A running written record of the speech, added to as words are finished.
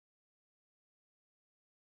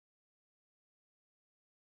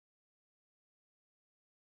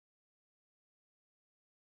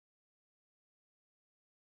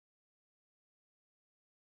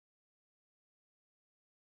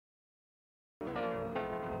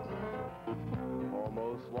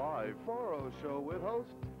Troy Faro Show with host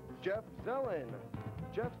Jeff Zellin.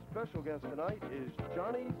 Jeff's special guest tonight is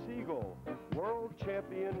Johnny Siegel, world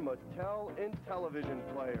champion Mattel Intellivision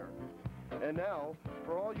player. And now,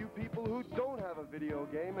 for all you people who don't have a video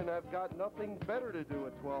game and have got nothing better to do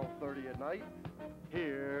at 12:30 at night,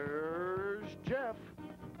 here's Jeff.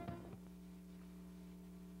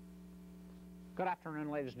 Good afternoon,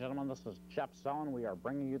 ladies and gentlemen. This is Jeff Zellin. We are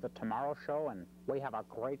bringing you the Tomorrow Show, and we have a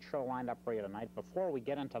great show lined up for you tonight. Before we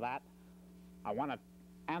get into that, I want to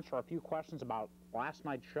answer a few questions about last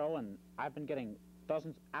night's show, and I've been getting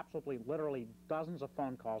dozens, absolutely literally dozens of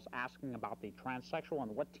phone calls asking about the transsexual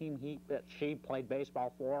and what team she played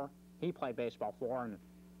baseball for, he played baseball for, and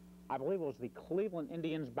I believe it was the Cleveland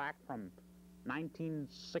Indians back from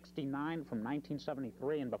 1969, from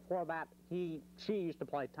 1973, and before that, she used to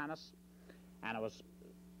play tennis. And it was,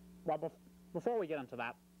 well, before we get into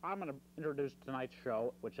that, I'm going to introduce tonight's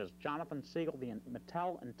show, which is Jonathan Siegel, the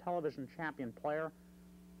Mattel Intellivision champion player.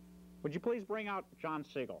 Would you please bring out John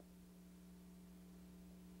Siegel?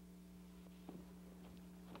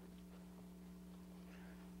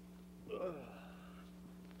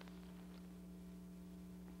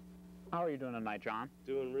 How are you doing tonight, John?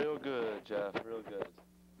 Doing real good, Jeff, real good.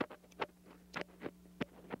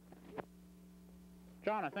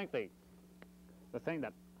 John, I think the thing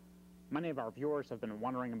that many of our viewers have been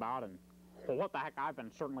wondering about, and well, what the heck I've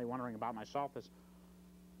been certainly wondering about myself, is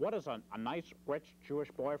what is a nice, rich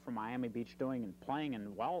Jewish boy from Miami Beach doing and playing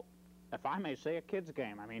in, well, if I may say, a kid's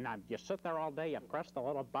game? I mean, you sit there all day, you press the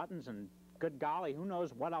little buttons, and good golly, who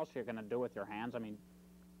knows what else you're going to do with your hands. I mean,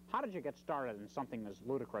 how did you get started in something as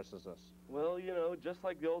ludicrous as this? Well, you know, just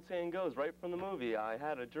like the old saying goes, right from the movie, I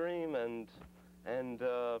had a dream, and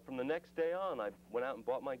from the next day on, I went out and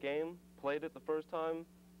bought my game, played it the first time,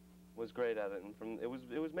 was great at it, and it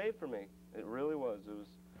was made for me. It really was. It was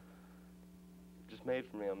just made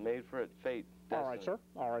for me. I'm made for it. Fate. Destiny. All right, sir.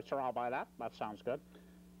 All right, sir. I'll buy that. That sounds good.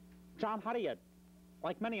 John, how do you,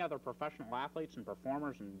 like many other professional athletes and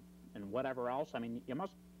performers and whatever else, I mean, you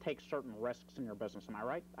must take certain risks in your business. Am I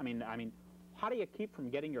right? I mean, how do you keep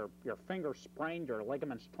from getting your fingers sprained, your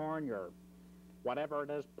ligaments torn, your whatever it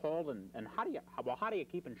is pulled, and how do you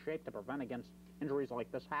keep in shape to prevent against injuries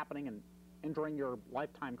like this happening and injuring your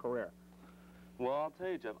lifetime career? Well, I'll tell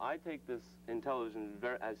you, Jeff, I take this in television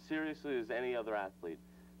as seriously as any other athlete.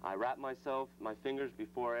 I wrap my fingers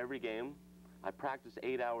before every game. I practice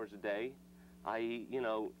 8 hours a day. I, you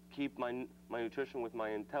know, keep my nutrition with my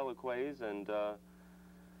IntelliQuays,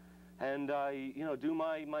 and I, you know, do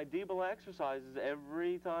my Dibala exercises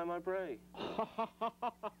every time I pray.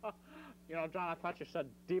 You know, John, I thought you said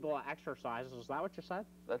Dibala exercises. Is that what you said?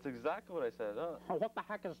 That's exactly what I said. What the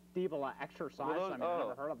heck is Dibala exercise? Well, I mean, I've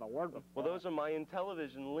never heard of the word before. Well, those are my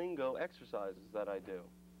Intellivision lingo exercises that I do.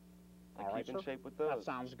 I keep in shape with those. That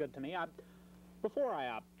sounds good to me. Before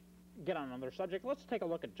I get on another subject, let's take a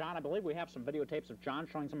look at John. I believe we have some videotapes of John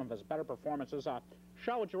showing some of his better performances.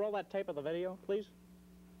 Shell, would you roll that tape of the video, please?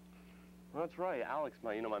 Well, that's right. Alex,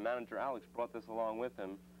 my manager Alex brought this along with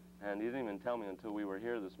him, and he didn't even tell me until we were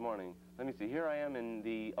here this morning. Let me see. Here I am in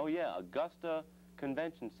the, Augusta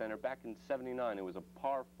Convention Center back in '79. It was a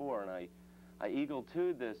par 4, and I eagle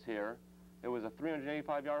 2'd this here. It was a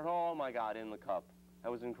 385-yard, oh my God, in the cup.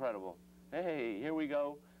 That was incredible. Hey, here we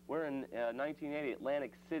go. We're in 1980,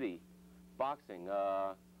 Atlantic City, boxing.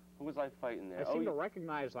 Who was I fighting there? I seem to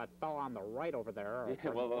recognize that fellow on the right over there.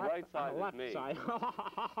 Yeah, well, the right side is me. The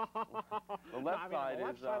left side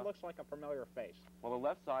looks like a familiar face. Well, the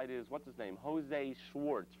left side is, what's his name? Jose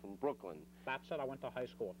Schwartz from Brooklyn. That's it. I went to high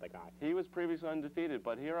school with the guy. He was previously undefeated,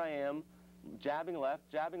 but here I am, jabbing left,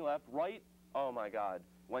 right. Oh, my God.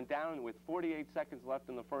 Went down with 48 seconds left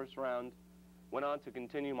in the first round. Went on to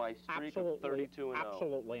continue my streak of 32-0.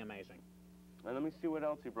 Absolutely amazing. And let me see what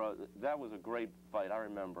else he brought. That was a great fight, I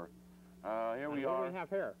remember. Here we are. What do we have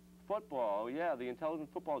here? Football, yeah, the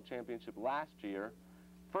Intelligent Football Championship last year.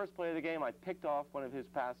 First play of the game, I picked off one of his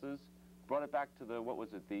passes, brought it back to the, what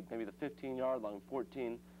was it, maybe the 15-yard line,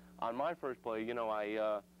 14. On my first play, you know,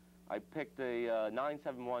 I picked a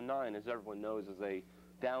 9-7-1-9, as everyone knows, as a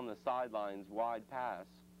down the sidelines wide pass.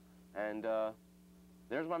 And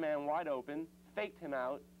there's my man wide open, faked him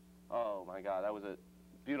out. Oh, my God, that was a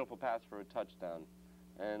beautiful pass for a touchdown.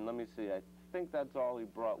 And let me see, I think that's all he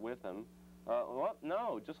brought with him. What?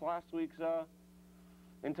 No, just last week's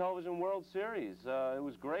Intellivision World Series. It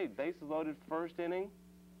was great. Bases loaded first inning.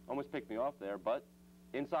 Almost picked me off there, but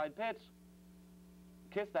inside pitch.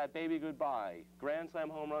 Kiss that baby goodbye. Grand slam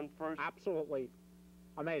home run first. Absolutely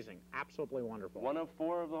amazing. Absolutely wonderful. 1 of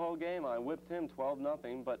 4 of the whole game. I whipped him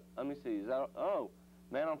 12-0, but let me see. Is that, oh,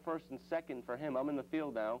 man on first and second for him. I'm in the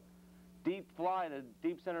field now. deep fly to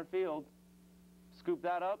deep center field, scoop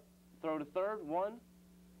that up, throw to third, 1,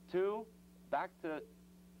 2, back to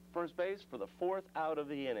first base for the 4th out of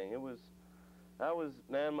the inning. That was,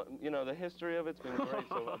 man, you know, the history of it's been great,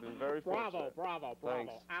 so I've been very fortunate. Bravo.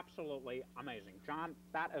 Thanks. Absolutely amazing. John,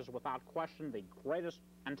 that is without question the greatest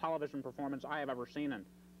in television performance I have ever seen, and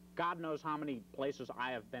God knows how many places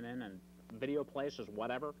I have been in, and video places,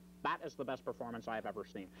 whatever. That is the best performance I have ever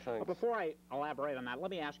seen. Thanks. But before I elaborate on that, let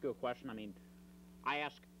me ask you a question. I mean, I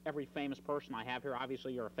ask every famous person I have here.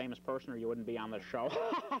 Obviously, you're a famous person or you wouldn't be on this show.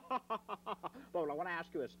 But what I want to ask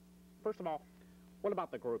you is, first of all, what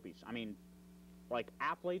about the groupies? I mean, like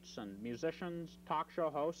athletes and musicians, talk show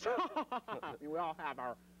hosts. I mean, we all have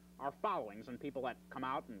our followings and people that come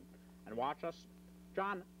out and watch us.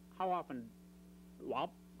 John, how often,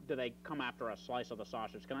 well, do they come after a slice of the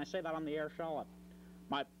sausage? Can I say that on the air show?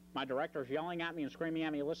 My director's yelling at me and screaming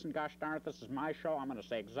at me, listen, gosh darn it, this is my show. I'm going to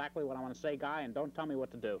say exactly what I want to say, Guy, and don't tell me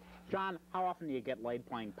what to do. John, how often do you get laid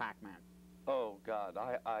playing Pac-Man? Oh, God,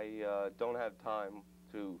 I don't have time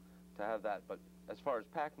to have that. But as far as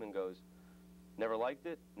Pac-Man goes, never liked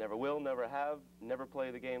it, never will, never have, never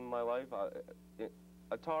play the game in my life.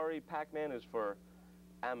 Atari, Pac-Man is for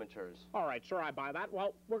amateurs. All right, sir, I buy that.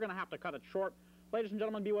 Well, we're going to have to cut it short. Ladies and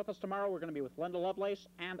gentlemen, be with us tomorrow. We're going to be with Linda Lovelace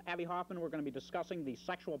and Abby Hoffman. We're going to be discussing the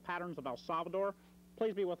sexual patterns of El Salvador.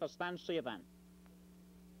 Please be with us then. See you then.